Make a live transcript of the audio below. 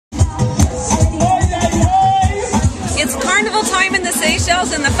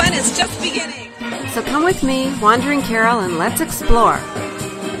Seychelles and the fun is just beginning. So come with me, Wandering Carol, and let's explore.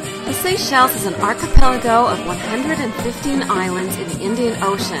 The Seychelles is an archipelago of 115 islands in the Indian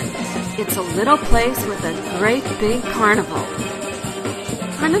Ocean. It's a little place with a great big carnival.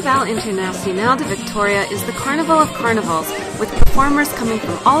 Carnaval International de Victoria is the carnival of carnivals, with performers coming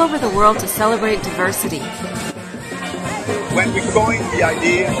from all over the world to celebrate diversity. When we coined the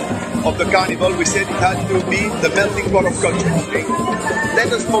idea of the carnival, we said it had to be the melting pot of cultures. Okay?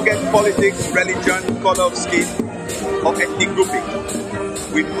 Let us forget politics, religion, color of skin, or ethnic grouping.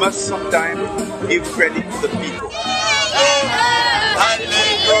 We must sometimes give credit to the people.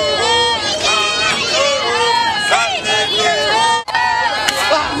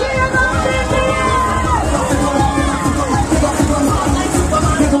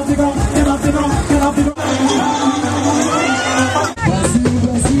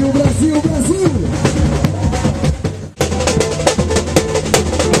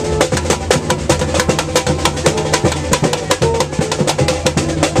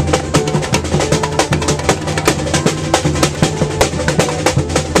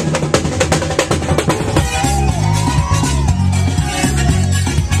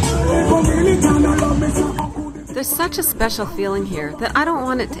 There's such a special feeling here that I don't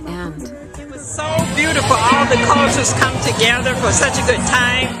want it to end. It was so beautiful. All the cultures come together for such a good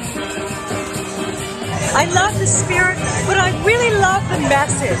time. I love the spirit, but I really love the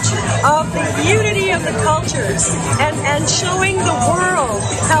message of the unity of the cultures and showing the world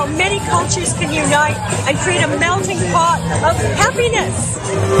how many cultures can unite and create a melting pot of happiness.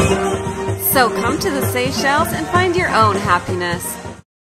 So come to the Seychelles and find your own happiness.